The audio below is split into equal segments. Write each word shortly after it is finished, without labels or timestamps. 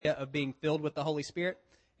of being filled with the Holy Spirit.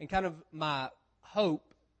 And kind of my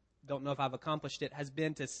hope, don't know if I've accomplished it, has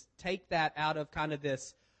been to take that out of kind of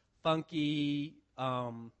this funky,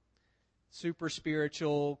 super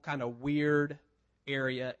spiritual, kind of weird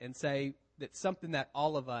area and say that's something that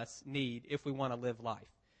all of us need if we want to live life.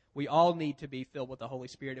 We all need to be filled with the Holy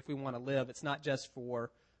Spirit if we want to live. It's not just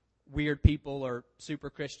for weird people or super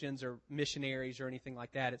Christians or missionaries or anything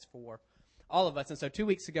like that. It's for all of us. And so 2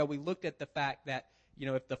 weeks ago, we looked at the fact that,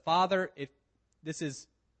 if the Father, if this is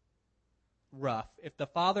rough, if the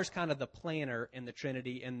Father's kind of the planner in the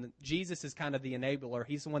Trinity and Jesus is kind of the enabler,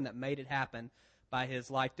 he's the one that made it happen by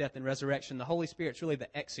his life, death, and resurrection, the Holy Spirit's really the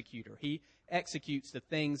executor. He executes the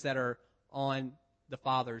things that are on the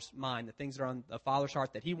Father's mind, the things that are on the Father's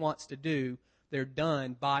heart that he wants to do. They're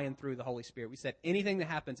done by and through the Holy Spirit. We said anything that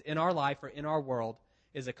happens in our life or in our world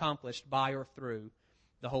is accomplished by or through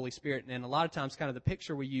the Holy Spirit. And a lot of times kind of the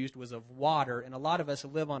picture we used was of water, and a lot of us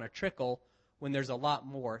live on a trickle when there's a lot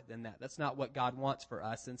more than that. That's not what God wants for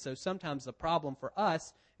us. And so sometimes the problem for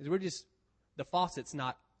us is the faucet's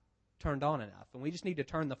not turned on enough. And we just need to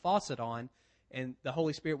turn the faucet on, and the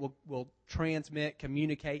Holy Spirit will transmit,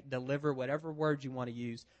 communicate, deliver, whatever word you want to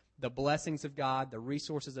use, the blessings of God, the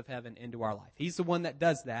resources of heaven into our life. He's the one that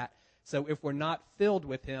does that. So if we're not filled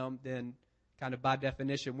with him, then kind of by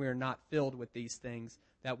definition, we're not filled with these things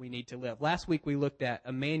that we need to live. Last week we looked at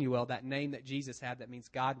Emmanuel, that name that Jesus had that means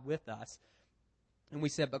God with us. And we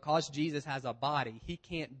said because Jesus has a body, he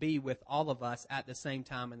can't be with all of us at the same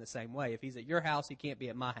time in the same way. If he's at your house, he can't be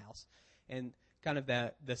at my house. And kind of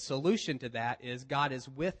the solution to that is God is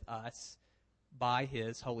with us by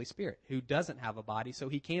his Holy Spirit, who doesn't have a body, so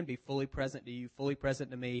he can be fully present to you, fully present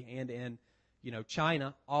to me, and in,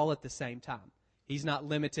 China, all at the same time. He's not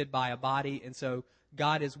limited by a body, and so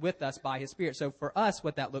God is with us by his Spirit. So for us,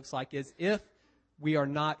 what that looks like is if we are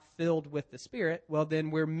not filled with the Spirit, well,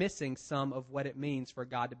 then we're missing some of what it means for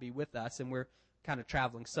God to be with us, and we're kind of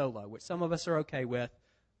traveling solo, which some of us are okay with,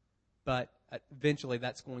 but eventually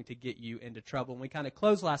that's going to get you into trouble. And we kind of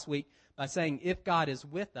closed last week by saying if God is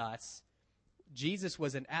with us, Jesus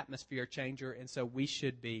was an atmosphere changer, and so we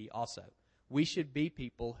should be also. We should be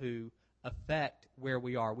people who affect where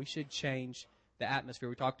we are. We should change the atmosphere.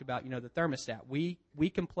 We talked about, the thermostat. We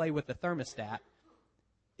can play with the thermostat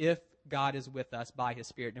if God is with us by his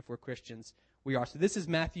Spirit, and if we're Christians, we are. So this is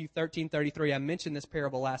Matthew 13:33. I mentioned this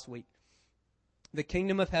parable last week. The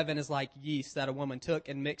kingdom of heaven is like yeast that a woman took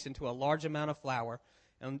and mixed into a large amount of flour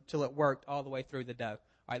until it worked all the way through the dough.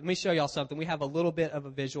 All right, let me show y'all something. We have a little bit of a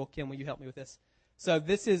visual. Kim, will you help me with this? So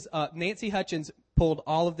this is Nancy Hutchins pulled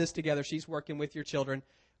all of this together. She's working with your children.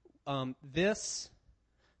 This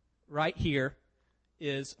right here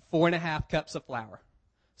is 4.5 cups of flour.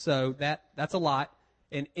 So that's a lot.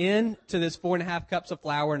 And into this 4.5 cups of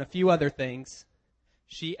flour and a few other things,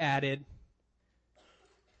 she added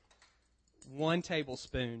 1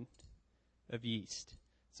 tablespoon of yeast.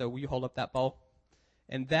 So will you hold up that bowl?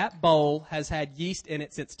 And that bowl has had yeast in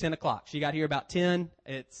it since 10 o'clock. She got here about 10.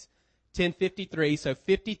 It's 10:53, so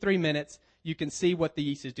 53 minutes. You can see what the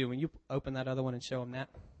yeast is doing. You open that other one and show them that.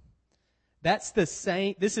 That's the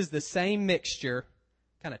same. This is the same mixture.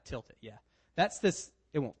 Kind of tilt it, yeah.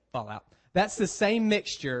 It won't fall out. That's the same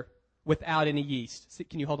mixture without any yeast. See,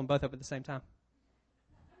 can you hold them both up at the same time?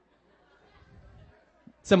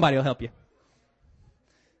 Somebody will help you.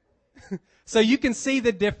 So you can see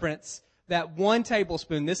the difference that 1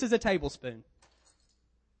 tablespoon, this is a tablespoon,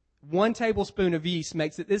 1 tablespoon of yeast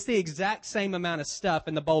makes it, this is the exact same amount of stuff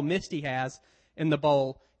in the bowl Misty has, in the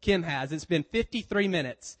bowl Kim has. It's been 53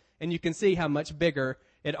 minutes, and you can see how much bigger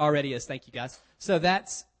it already is. Thank you, guys. So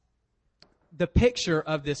that's the picture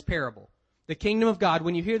of this parable. The kingdom of God,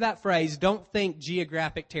 when you hear that phrase, don't think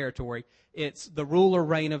geographic territory. It's the rule or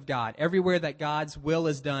reign of God. Everywhere that God's will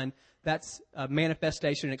is done, that's a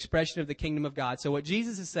manifestation, an expression of the kingdom of God. So what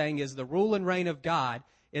Jesus is saying is the rule and reign of God,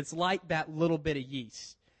 it's like that little bit of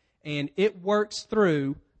yeast. And it works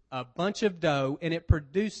through a bunch of dough, and it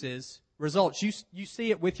produces results. You see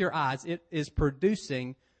it with your eyes. It is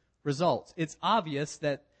producing results. It's obvious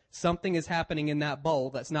that something is happening in that bowl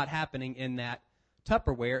that's not happening in that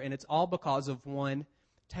Tupperware, and it's all because of 1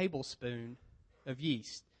 tablespoon of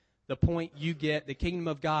yeast. The point you get, the kingdom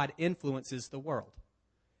of God influences the world.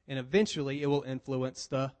 And eventually it will influence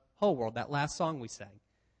the whole world. That last song we sang.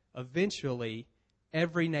 Eventually,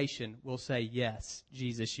 every nation will say, yes,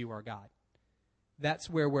 Jesus, you are God. That's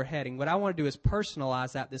where we're heading. What I want to do is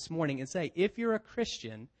personalize that this morning and say, if you're a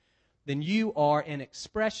Christian, then you are an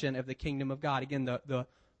expression of the kingdom of God. Again,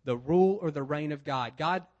 the rule or the reign of God.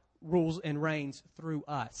 God rules and reigns through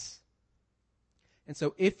us. And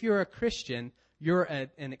so if you're a Christian, You're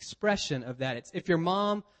an expression of that. It's if your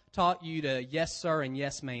mom taught you to yes, sir, and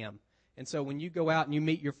yes, ma'am. And so when you go out and you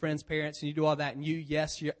meet your friends' parents and you do all that and you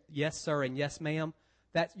yes, sir, and yes, ma'am,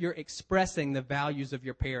 that you're expressing the values of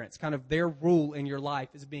your parents. Kind of their rule in your life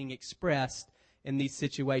is being expressed in these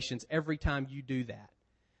situations every time you do that.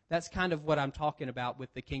 That's kind of what I'm talking about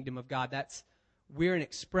with the kingdom of God. We're an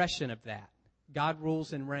expression of that. God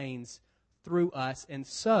rules and reigns through us, and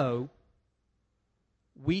so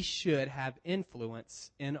we should have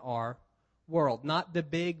influence in our world. Not the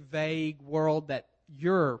big, vague world that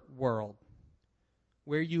your world,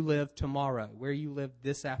 where you live tomorrow, where you live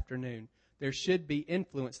this afternoon. There should be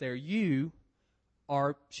influence there. You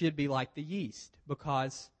should be like the yeast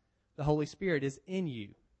because the Holy Spirit is in you.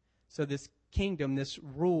 So this kingdom, this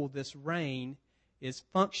rule, this reign is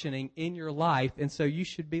functioning in your life, and so you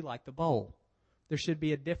should be like the bowl. There should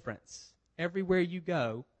be a difference. Everywhere you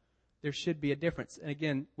go, there should be a difference. And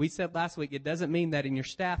again, we said last week, it doesn't mean that in your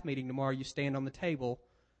staff meeting tomorrow you stand on the table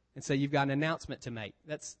and say you've got an announcement to make.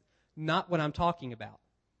 That's not what I'm talking about.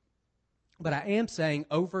 But I am saying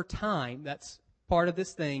over time, that's part of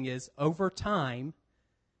this thing is over time,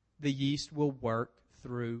 the yeast will work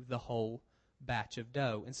through the whole batch of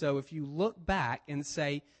dough. And so if you look back and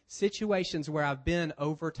say situations where I've been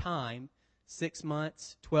over time, 6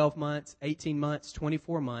 months, 12 months, 18 months,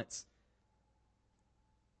 24 months,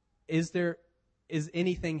 is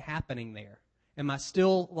anything happening there? Am I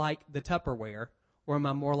still like the Tupperware or am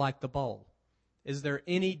I more like the bowl? Is there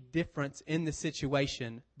any difference in the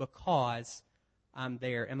situation because I'm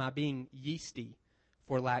there? Am I being yeasty,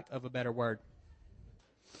 for lack of a better word?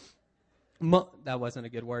 That wasn't a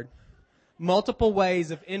good word. Multiple ways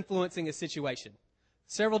of influencing a situation.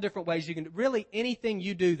 Several different ways you can do. Really, anything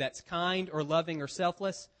you do that's kind or loving or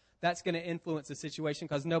selfless, that's going to influence the situation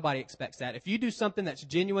because nobody expects that. If you do something that's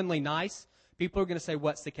genuinely nice, people are going to say,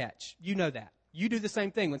 what's the catch? You know that. You do the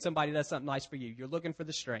same thing when somebody does something nice for you. You're looking for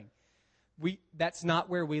the string. That's not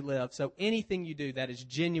where we live. So anything you do that is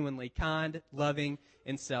genuinely kind, loving,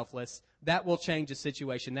 and selfless, that will change the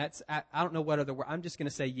situation. I don't know what other word. I'm just going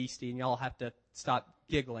to say yeasty, and y'all have to stop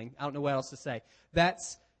giggling. I don't know what else to say.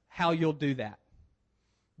 That's how you'll do that.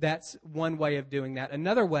 That's one way of doing that.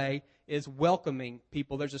 Another way is welcoming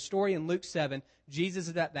people. There's a story in Luke 7. Jesus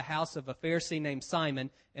is at the house of a Pharisee named Simon,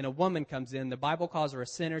 and a woman comes in. The Bible calls her a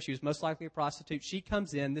sinner. She was most likely a prostitute. She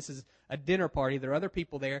comes in. This is a dinner party. There are other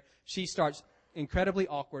people there. She starts incredibly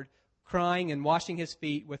awkward, crying and washing his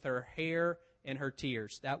feet with her hair and her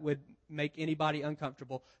tears. That would make anybody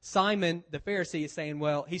uncomfortable. Simon, the Pharisee, is saying,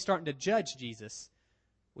 well, he's starting to judge Jesus.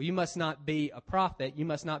 Well, you must not be a prophet. You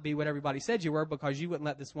must not be what everybody said you were because you wouldn't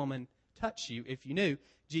let this woman touch you if you knew.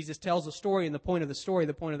 Jesus tells a story, and the point of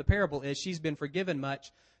the parable is she's been forgiven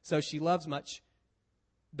much, so she loves much.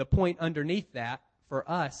 The point underneath that for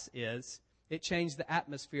us is it changed the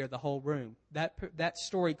atmosphere of the whole room. That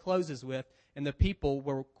story closes with, and the people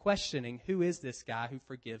were questioning, who is this guy who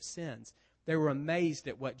forgives sins? They were amazed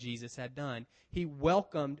at what Jesus had done. He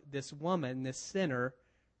welcomed this woman, this sinner,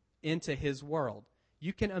 into his world.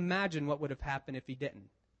 You can imagine what would have happened if he didn't.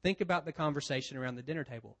 Think about the conversation around the dinner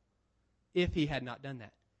table if he had not done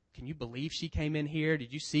that. Can you believe she came in here?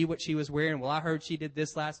 Did you see what she was wearing? Well, I heard she did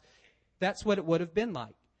this last. That's what it would have been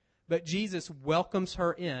like. But Jesus welcomes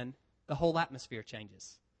her in. The whole atmosphere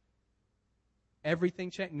changes.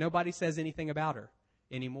 Everything changes. Nobody says anything about her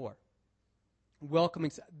anymore.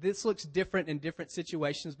 Welcoming. This looks different in different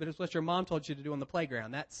situations, but it's what your mom told you to do on the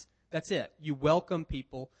playground. That's it. You welcome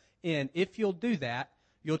people in. If you'll do that,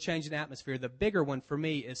 you'll change an atmosphere. The bigger one for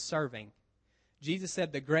me is serving. Jesus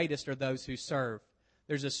said the greatest are those who serve.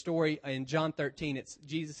 There's a story in John 13. It's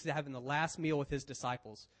Jesus having the last meal with his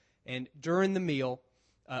disciples. And during the meal,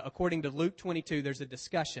 according to Luke 22, there's a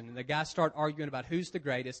discussion. And the guys start arguing about who's the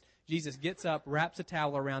greatest. Jesus gets up, wraps a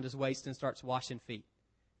towel around his waist, and starts washing feet.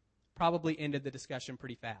 Probably ended the discussion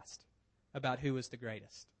pretty fast about who is the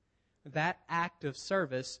greatest. That act of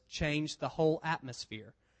service changed the whole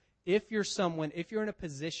atmosphere. If you're in a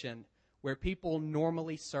position where people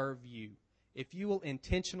normally serve you, if you will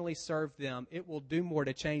intentionally serve them, it will do more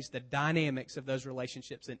to change the dynamics of those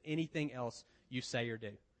relationships than anything else you say or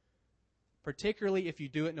do. Particularly if you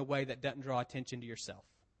do it in a way that doesn't draw attention to yourself.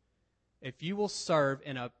 If you will serve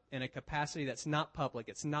in a capacity that's not public,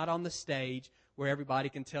 it's not on the stage where everybody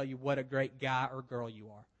can tell you what a great guy or girl you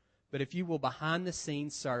are. But if you will behind the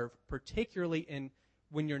scenes serve, particularly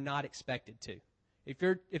when you're not expected to.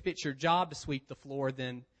 If it's your job to sweep the floor,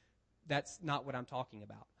 then that's not what I'm talking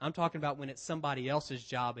about. I'm talking about when it's somebody else's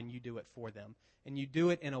job and you do it for them. And you do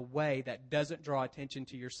it in a way that doesn't draw attention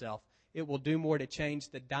to yourself. It will do more to change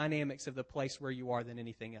the dynamics of the place where you are than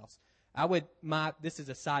anything else. This is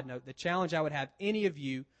a side note, the challenge I would have any of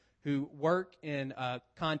you who work in a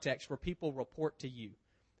context where people report to you.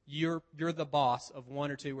 You're the boss of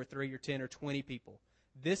 1 or 2 or 3 or 10 or 20 people.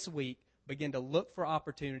 This week, begin to look for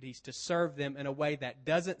opportunities to serve them in a way that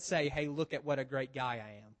doesn't say, hey, look at what a great guy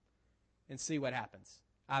I am, and see what happens.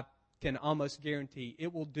 I can almost guarantee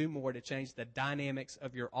it will do more to change the dynamics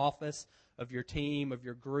of your office, of your team, of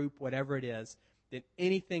your group, whatever it is, than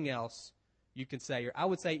anything else you can say. Or I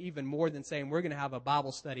would say even more than saying we're going to have a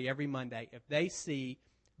Bible study every Monday. If they see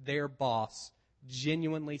their boss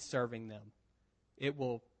genuinely serving them, it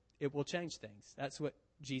will change things. That's what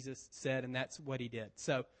Jesus said, and that's what he did.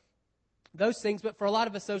 So those things, but for a lot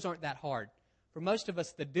of us, those aren't that hard. For most of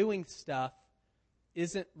us, the doing stuff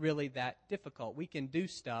isn't really that difficult. We can do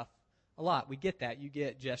stuff a lot. We get that. You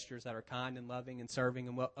get gestures that are kind and loving and serving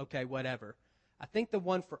and, well, okay, whatever. I think the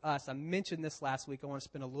one for us, I mentioned this last week, I want to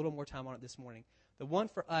spend a little more time on it this morning. The one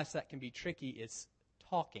for us that can be tricky is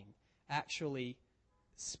talking, actually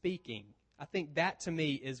speaking. I think that, to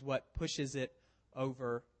me, is what pushes it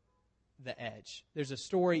over the edge. There's a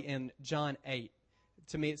story in John 8.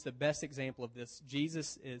 To me, it's the best example of this.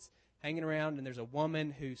 Jesus is hanging around, and there's a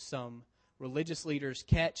woman who some religious leaders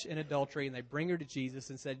catch in adultery, and they bring her to Jesus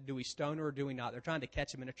and said, do we stone her or do we not? They're trying to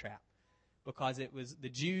catch him in a trap because it was the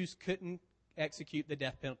Jews couldn't execute the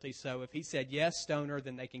death penalty. So if he said, yes, stone her,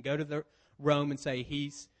 then they can go to the Rome and say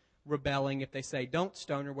he's rebelling. If they say, don't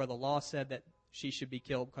stone her, where the law said that she should be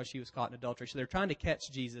killed because she was caught in adultery. So they're trying to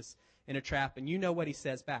catch Jesus in a trap, and you know what he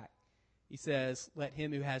says back. He says, let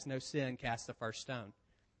him who has no sin cast the first stone.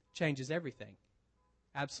 Changes everything.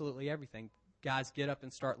 Absolutely everything. Guys get up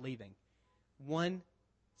and start leaving. One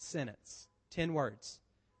sentence, 10 words,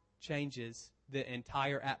 changes the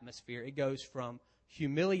entire atmosphere. It goes from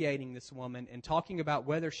humiliating this woman and talking about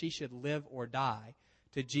whether she should live or die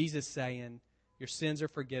to Jesus saying, your sins are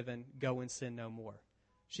forgiven, go and sin no more.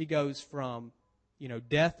 She goes from,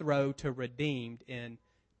 death row to redeemed in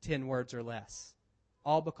 10 words or less.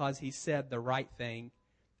 All because he said the right thing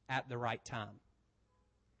at the right time.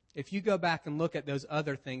 If you go back and look at those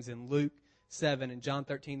other things in Luke 7 and John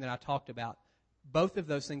 13 that I talked about, both of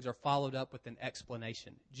those things are followed up with an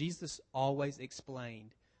explanation. Jesus always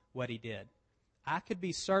explained what he did. I could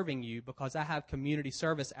be serving you because I have community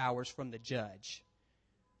service hours from the judge.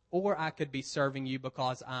 Or I could be serving you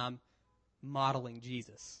because I'm modeling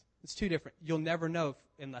Jesus. It's two different. You'll never know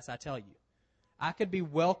unless I tell you. I could be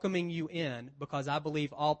welcoming you in because I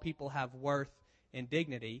believe all people have worth and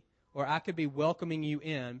dignity, or I could be welcoming you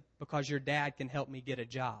in because your dad can help me get a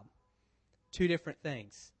job. Two different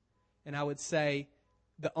things. And I would say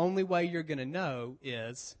the only way you're going to know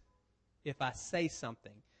is if I say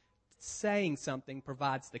something. Saying something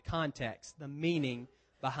provides the context, the meaning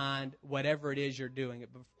behind whatever it is you're doing. It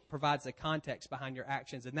provides the context behind your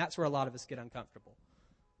actions, and that's where a lot of us get uncomfortable.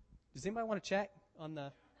 Does anybody want to check on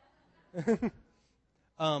the...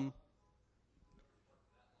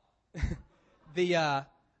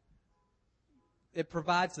 It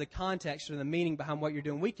provides the context or the meaning behind what you're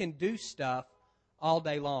doing. We can do stuff all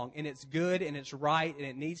day long, and it's good and it's right and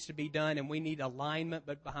it needs to be done, and we need alignment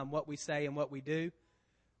behind what we say and what we do.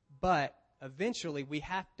 But eventually we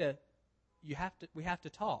have to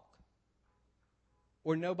talk,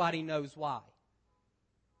 or nobody knows why.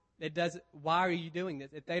 Why are you doing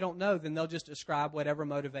this? If they don't know, then they'll just ascribe whatever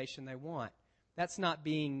motivation they want. That's not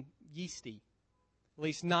being yeasty, at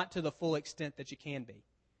least not to the full extent that you can be.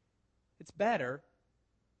 It's better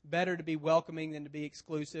to be welcoming than to be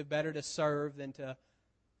exclusive, better to serve than to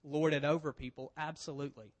lord it over people,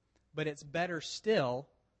 absolutely. But it's better still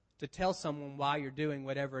to tell someone why you're doing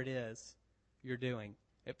whatever it is you're doing.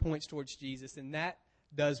 It points towards Jesus, and that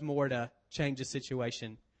does more to change a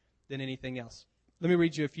situation than anything else. Let me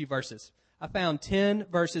read you a few verses. I found 10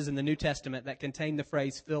 verses in the New Testament that contain the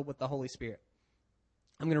phrase filled with the Holy Spirit.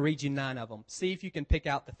 I'm going to read you 9 of them. See if you can pick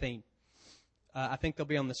out the theme. I think they'll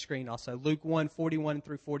be on the screen also. Luke 1:41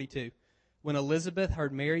 through 42. When Elizabeth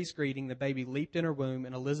heard Mary's greeting, the baby leaped in her womb,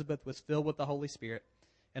 and Elizabeth was filled with the Holy Spirit.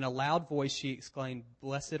 In a loud voice she exclaimed,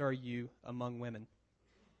 "Blessed are you among women."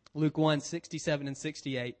 Luke 1:67 and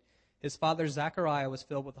 68. His father Zechariah was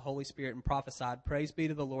filled with the Holy Spirit and prophesied, "Praise be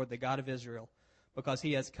to the Lord, the God of Israel, because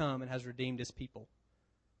he has come and has redeemed his people."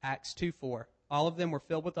 Acts 2:4. All of them were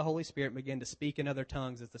filled with the Holy Spirit and began to speak in other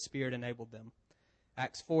tongues as the Spirit enabled them.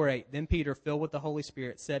 Acts 4:8. Then Peter, filled with the Holy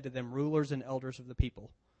Spirit, said to them, "Rulers and elders of the people."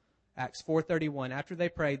 Acts 4:31. After they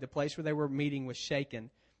prayed, the place where they were meeting was shaken,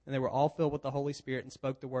 and they were all filled with the Holy Spirit and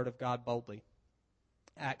spoke the word of God boldly.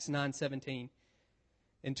 Acts 9:17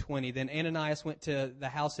 and 20. Then Ananias went to the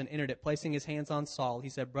house and entered it. Placing his hands on Saul, he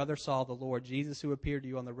said, "Brother Saul, the Lord Jesus, who appeared to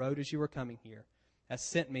you on the road as you were coming here, has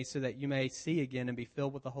sent me so that you may see again and be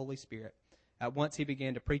filled with the Holy Spirit. At once he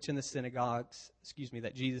began to preach in the synagogues,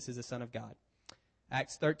 that Jesus is the Son of God.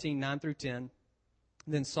 Acts 13, 9 through 10.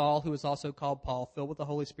 Then Saul, who was also called Paul, filled with the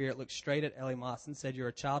Holy Spirit, looked straight at Elymas and said, "You're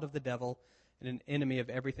a child of the devil and an enemy of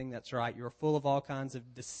everything that's right. You are full of all kinds of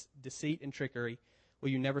deceit and trickery. Will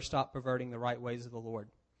you never stop perverting the right ways of the Lord?"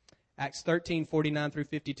 Acts 13, 49 through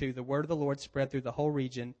 52. The word of the Lord spread through the whole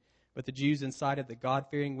region, but the Jews incited the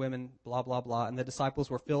God-fearing women, blah, blah, blah, and the disciples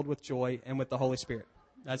were filled with joy and with the Holy Spirit.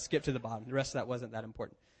 I'd skip to the bottom. The rest of that wasn't that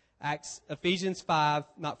important. Ephesians 5,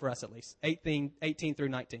 not for us at least, 18 through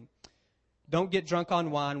 19. Don't get drunk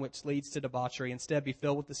on wine, which leads to debauchery. Instead, be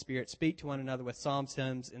filled with the Spirit. Speak to one another with psalms,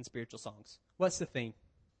 hymns, and spiritual songs. What's the theme?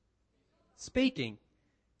 Speaking.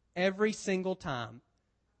 Every single time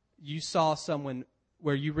you saw someone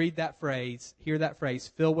where you read that phrase, hear that phrase,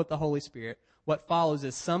 filled with the Holy Spirit, what follows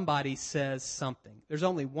is somebody says something. There's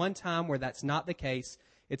only one time where that's not the case.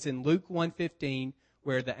 It's in Luke 1:15,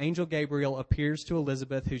 where the angel Gabriel appears to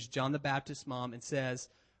Elizabeth, who's John the Baptist's mom, and says,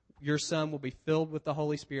 "Your son will be filled with the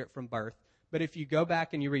Holy Spirit from birth." But if you go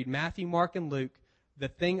back and you read Matthew, Mark, and Luke, the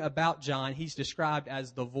thing about John, he's described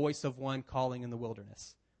as the voice of one calling in the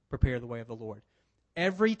wilderness. Prepare the way of the Lord.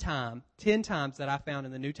 Every time, 10 times that I found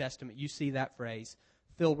in the New Testament, you see that phrase,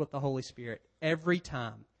 filled with the Holy Spirit. Every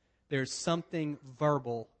time there's something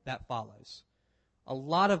verbal that follows. A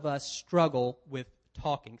lot of us struggle with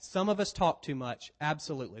talking. Some of us talk too much,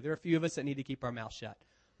 absolutely. There are a few of us that need to keep our mouth shut.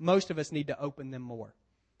 Most of us need to open them more.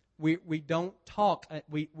 We don't talk,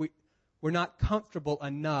 we're not comfortable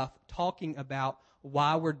enough talking about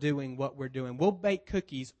why we're doing what we're doing. We'll bake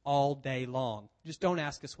cookies all day long. Just don't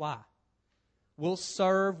ask us why. We'll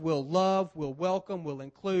serve, we'll love, we'll welcome, we'll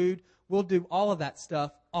include. We'll do all of that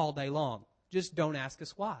stuff all day long. Just don't ask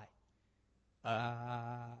us why.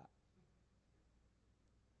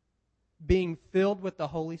 Being filled with the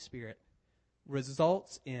Holy Spirit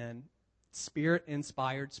results in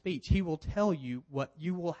Spirit-inspired speech. He will tell you what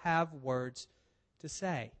you will have words to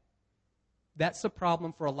say. That's the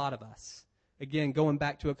problem for a lot of us. Again, going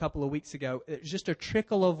back to a couple of weeks ago, it's just a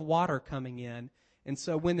trickle of water coming in. And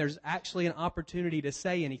so when there's actually an opportunity to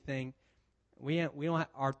say anything, we don't have,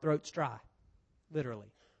 our throat's dry,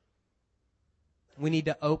 literally. We need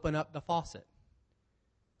to open up the faucet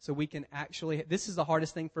so we can actually, this is the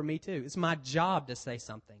hardest thing for me too. It's my job to say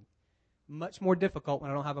something. Much more difficult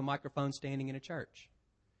when I don't have a microphone standing in a church.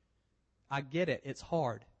 I get it. It's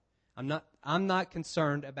hard. I'm not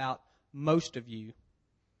concerned about most of you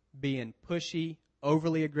being pushy,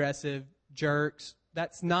 overly aggressive, jerks.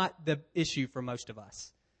 That's not the issue for most of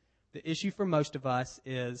us. The issue for most of us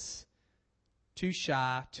is too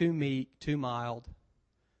shy, too meek, too mild,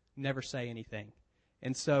 never say anything.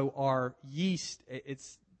 And so our yeast,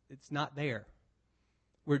 it's not there.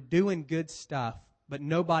 We're doing good stuff, but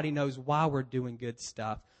nobody knows why we're doing good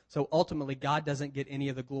stuff. So ultimately, God doesn't get any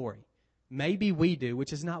of the glory. Maybe we do,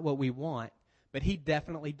 which is not what we want, but He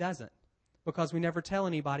definitely doesn't, because we never tell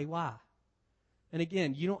anybody why. And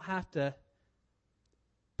again, you don't have to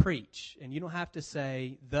preach, and you don't have to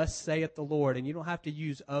say, "Thus saith the Lord," and you don't have to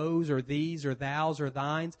use ohs or these or thous or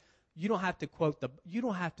thines. You don't have to you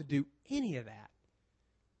don't have to do any of that.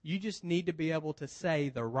 You just need to be able to say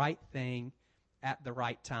the right thing at the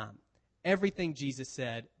right time. Everything Jesus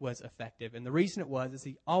said was effective, and the reason it was is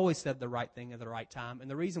He always said the right thing at the right time, and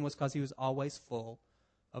the reason was because He was always full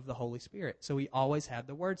of the Holy Spirit. So He always had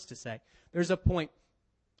the words to say. There's a point,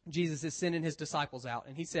 Jesus is sending His disciples out,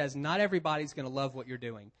 and He says, not everybody's going to love what you're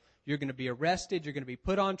doing. You're going to be arrested. You're going to be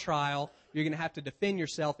put on trial. You're going to have to defend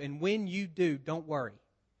yourself, and when you do, don't worry.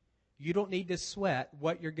 You don't need to sweat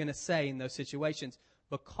what you're going to say in those situations,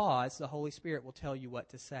 because the Holy Spirit will tell you what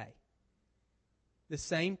to say. The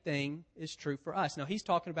same thing is true for us. Now, He's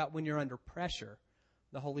talking about when you're under pressure,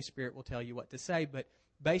 the Holy Spirit will tell you what to say, but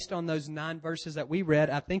based on those 9 verses that we read,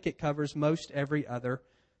 I think it covers most every other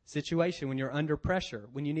situation. When you're under pressure,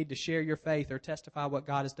 when you need to share your faith or testify what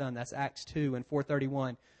God has done, that's Acts 2 and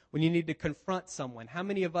 4:31. When you need to confront someone, how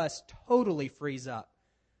many of us totally freeze up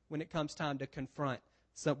when it comes time to confront?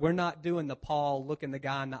 So we're not doing the Paul looking the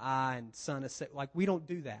guy in the eye and son of, like, we don't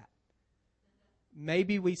do that.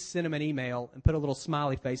 Maybe we send them an email and put a little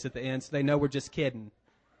smiley face at the end so they know we're just kidding.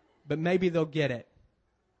 But maybe they'll get it.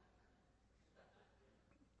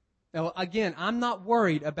 Now, again, I'm not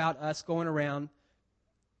worried about us going around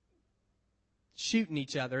shooting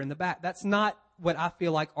each other in the back. That's not what I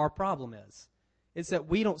feel like our problem is. It's that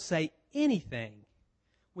we don't say anything.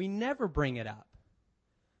 We never bring it up.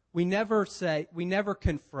 We never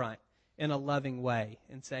confront in a loving way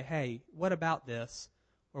and say, "Hey, what about this?"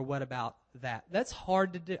 or "What about that?" That's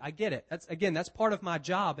hard to do. I get it. That's part of my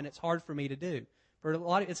job, and it's hard for me to do. For a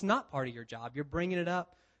lot, it's not part of your job. You're bringing it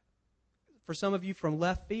up. For some of you from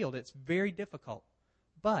left field, it's very difficult.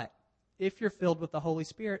 But if you're filled with the Holy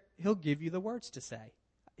Spirit, He'll give you the words to say.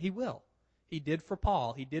 He will. He did for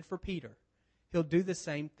Paul. He did for Peter. He'll do the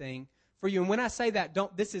same thing for you. And when I say that,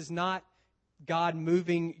 this is not God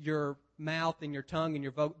moving your mouth and your tongue and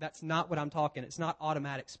your vocal. That's not what I'm talking. It's not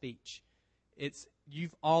automatic speech.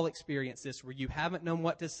 You've all experienced this where you haven't known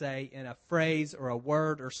what to say and a phrase or a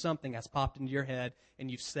word or something has popped into your head and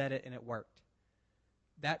you've said it and it worked.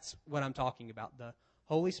 That's what I'm talking about. The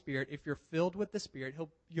Holy Spirit, if you're filled with the Spirit,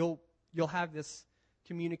 you'll have this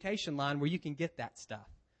communication line where you can get that stuff.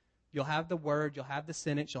 You'll have the word, you'll have the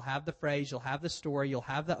sentence, you'll have the phrase, you'll have the story, you'll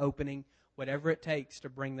have the opening, whatever it takes to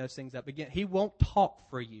bring those things up. Again, He won't talk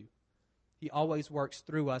for you. He always works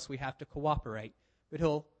through us. We have to cooperate. But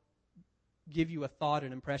He'll give you a thought,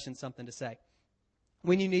 an impression, something to say.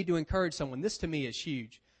 When you need to encourage someone, this to me is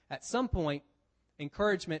huge. At some point,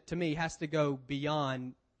 encouragement to me has to go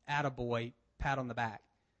beyond attaboy, pat on the back.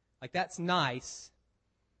 Like, that's nice,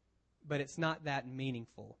 but it's not that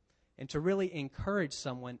meaningful. And to really encourage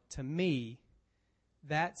someone, to me,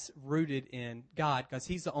 that's rooted in God, because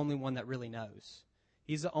He's the only one that really knows.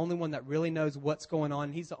 He's the only one that really knows what's going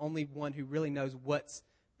on. He's the only one who really knows what's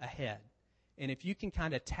ahead. And if you can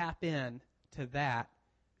kind of tap in to that,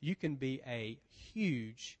 you can be a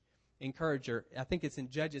huge encourager. I think it's in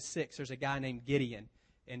Judges 6. There's a guy named Gideon.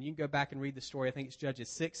 And you can go back and read the story. I think it's Judges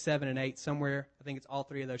 6, 7, and 8 somewhere. I think it's all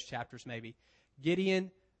three of those chapters maybe.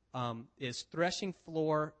 Gideon is threshing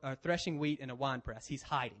wheat in a wine press. He's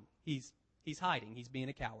hiding. He's hiding. He's being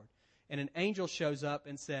a coward. And an angel shows up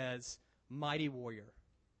and says, "Mighty warrior,"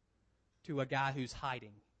 to a guy who's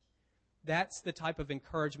hiding. That's the type of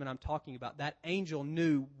encouragement I'm talking about. That angel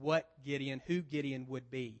knew who Gideon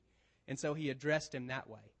would be. And so he addressed him that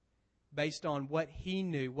way. Based on what he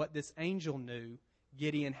knew, what this angel knew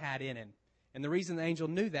Gideon had in him. And the reason the angel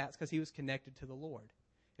knew that is because he was connected to the Lord.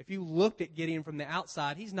 If you looked at Gideon from the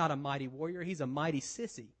outside, he's not a mighty warrior. He's a mighty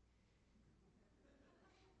sissy.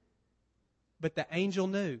 But the angel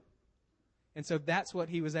knew. And so that's what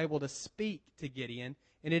he was able to speak to Gideon,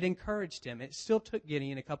 and it encouraged him. It still took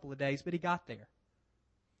Gideon a couple of days, but he got there.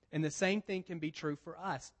 And the same thing can be true for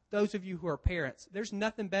us. Those of you who are parents, there's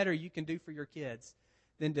nothing better you can do for your kids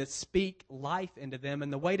than to speak life into them.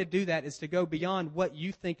 And the way to do that is to go beyond what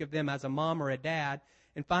you think of them as a mom or a dad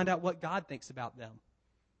and find out what God thinks about them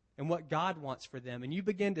and what God wants for them. And you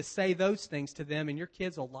begin to say those things to them, and your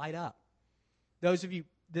kids will light up. Those of you,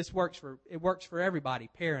 it works for everybody: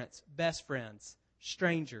 parents, best friends,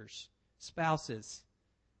 strangers, spouses.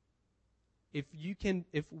 If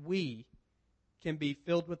we can be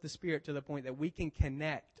filled with the Spirit to the point that we can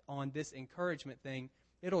connect on this encouragement thing,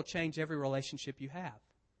 it'll change every relationship you have.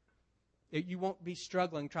 You won't be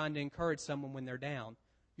struggling trying to encourage someone when they're down.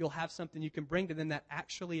 You'll have something you can bring to them that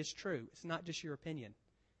actually is true. It's not just your opinion.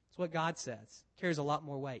 It's what God says. It carries a lot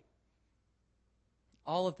more weight.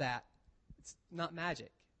 All of that, it's not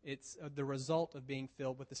magic. It's the result of being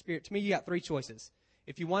filled with the Spirit. To me, you got three choices.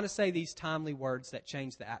 If you want to say these timely words that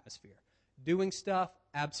change the atmosphere. Doing stuff,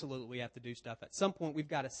 absolutely we have to do stuff. At some point, we've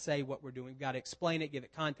got to say what we're doing. We've got to explain it, give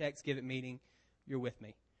it context, give it meaning. You're with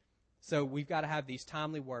me. So we've got to have these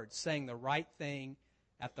timely words, saying the right thing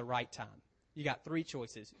at the right time. You got three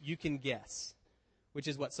choices. You can guess, which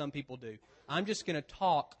is what some people do. I'm just going to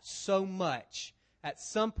talk so much. At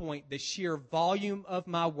some point, the sheer volume of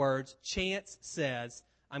my words, chance says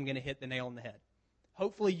I'm going to hit the nail on the head.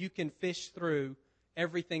 Hopefully you can fish through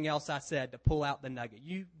everything else I said to pull out the nugget.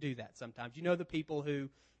 You do that sometimes. You know the people who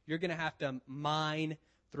you're going to have to mine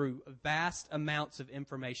through vast amounts of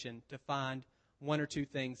information to find one or two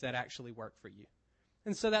things that actually work for you.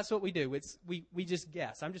 And so that's what we do. We just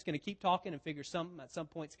guess. I'm just going to keep talking and figure something at some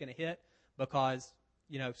point is going to hit because,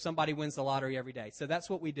 somebody wins the lottery every day. So that's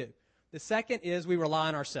what we do. The second is we rely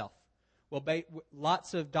on ourselves. Well,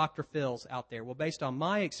 lots of Dr. Phil's out there. Well, based on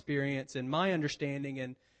my experience and my understanding,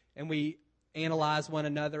 and we analyze one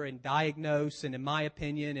another and diagnose, and in my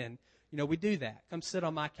opinion, and we do that. Come sit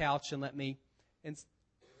on my couch and let me, and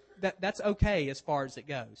that's okay as far as it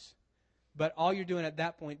goes. But all you're doing at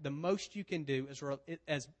that point, the most you can do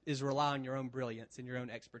is rely on your own brilliance and your own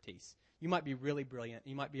expertise. You might be really brilliant,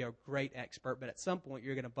 you might be a great expert, but at some point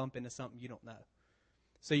you're going to bump into something you don't know.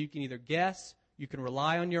 So you can either guess, you can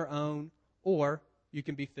rely on your own, or you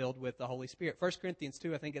can be filled with the Holy Spirit. 1 Corinthians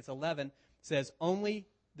 2, I think it's 11, says, only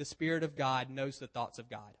the Spirit of God knows the thoughts of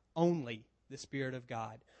God. Only the Spirit of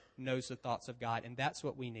God knows the thoughts of God, and that's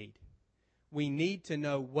what we need. We need to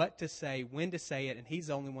know what to say, when to say it, and He's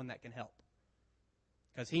the only one that can help.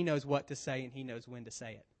 Because He knows what to say and He knows when to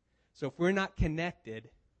say it. So if we're not connected,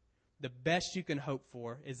 the best you can hope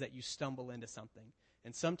for is that you stumble into something.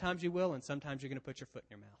 And sometimes you will, and sometimes you're going to put your foot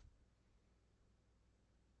in your mouth.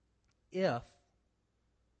 If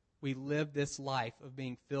we live this life of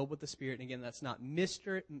being filled with the Spirit, and again, that's not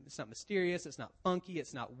it's not mysterious, it's not funky,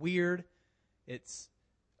 it's not weird. It's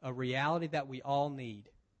a reality that we all need.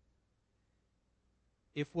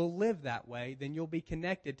 If we'll live that way, then you'll be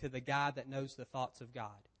connected to the guy that knows the thoughts of God.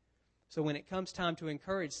 So when it comes time to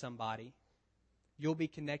encourage somebody, you'll be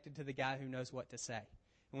connected to the guy who knows what to say.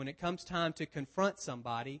 And when it comes time to confront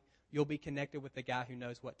somebody, you'll be connected with the guy who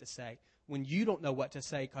knows what to say. When you don't know what to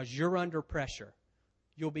say because you're under pressure,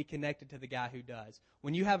 you'll be connected to the guy who does.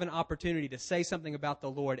 When you have an opportunity to say something about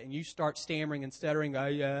the Lord and you start stammering and stuttering,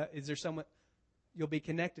 is there someone? You'll be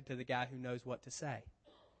connected to the guy who knows what to say.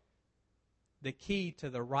 The key to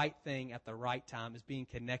the right thing at the right time is being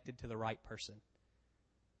connected to the right person.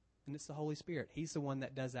 And it's the Holy Spirit. He's the one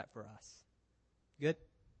that does that for us. Good?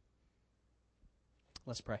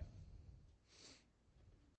 Let's pray.